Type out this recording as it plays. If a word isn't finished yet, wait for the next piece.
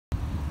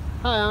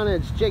Hi Anna,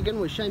 it's Jake Gunn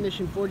with Shine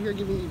Mission Ford here,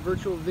 giving you a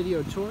virtual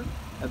video tour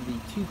of the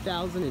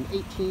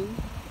 2018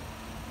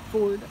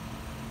 Ford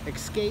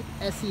Escape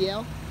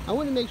SEL. I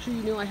want to make sure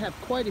you know I have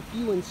quite a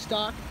few in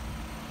stock,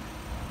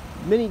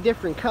 many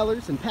different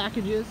colors and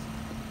packages.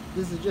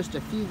 This is just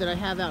a few that I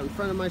have out in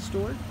front of my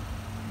store.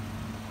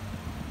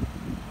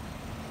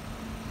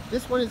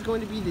 This one is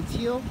going to be the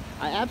teal.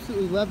 I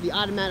absolutely love the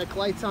automatic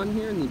lights on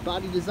here and the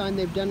body design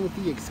they've done with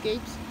the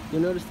Escapes.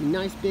 You'll notice the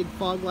nice big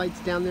fog lights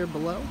down there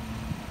below.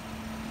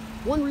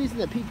 One reason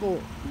that people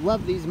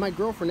love these, my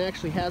girlfriend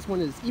actually has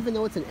one, is even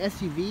though it's an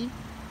SUV,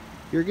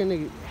 you're going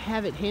to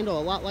have it handle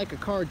a lot like a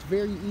car. It's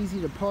very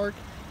easy to park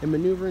and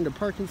maneuver into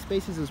parking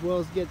spaces, as well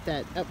as get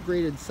that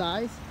upgraded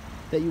size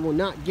that you will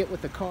not get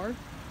with a car.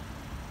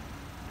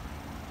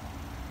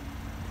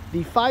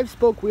 The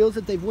 5-spoke wheels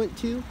that they've went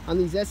to on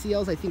these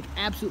SELs, I think,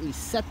 absolutely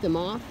set them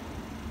off,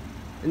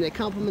 and they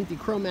complement the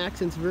chrome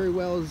accents very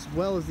well as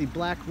the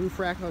black roof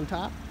rack on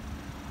top.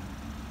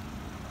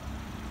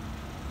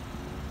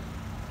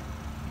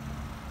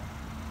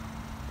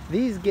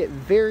 These get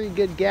very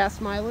good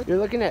gas mileage. You're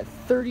looking at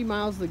 30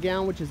 miles to the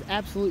gallon, which is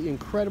absolutely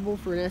incredible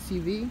for an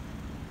SUV.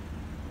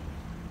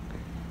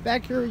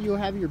 Back here, you'll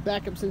have your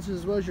backup sensors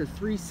as well as your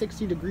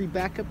 360-degree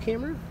backup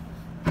camera.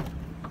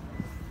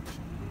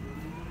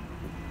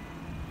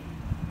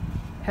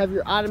 Have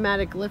your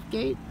automatic lift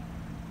gate.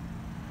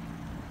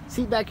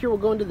 Seat back here will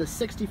go into the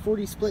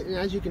 60-40 split, and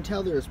as you can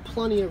tell, there is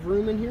plenty of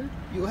room in here.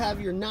 You'll have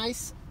your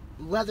nice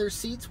leather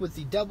seats with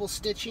the double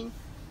stitching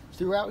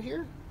throughout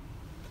here.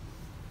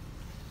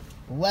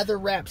 Leather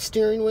wrapped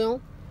steering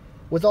wheel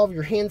with all of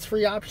your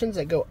hands-free options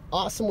that go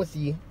awesome with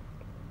the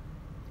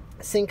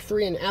Sync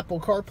 3 and Apple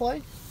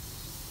CarPlay.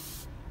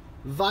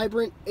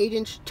 Vibrant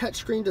 8-inch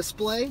touchscreen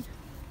display,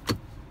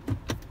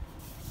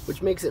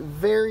 which makes it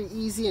very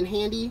easy and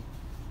handy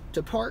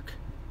to park.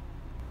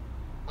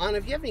 Anna,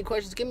 if you have any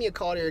questions, give me a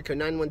call at area code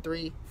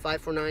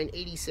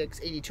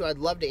 913-549-8682. I'd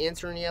love to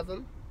answer any of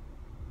them.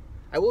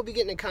 I will be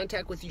getting in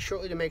contact with you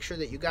shortly to make sure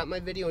that you got my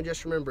video. And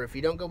just remember, if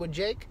you don't go with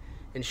Jake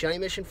and Shine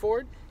Mission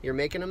Ford, you're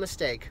making a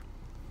mistake.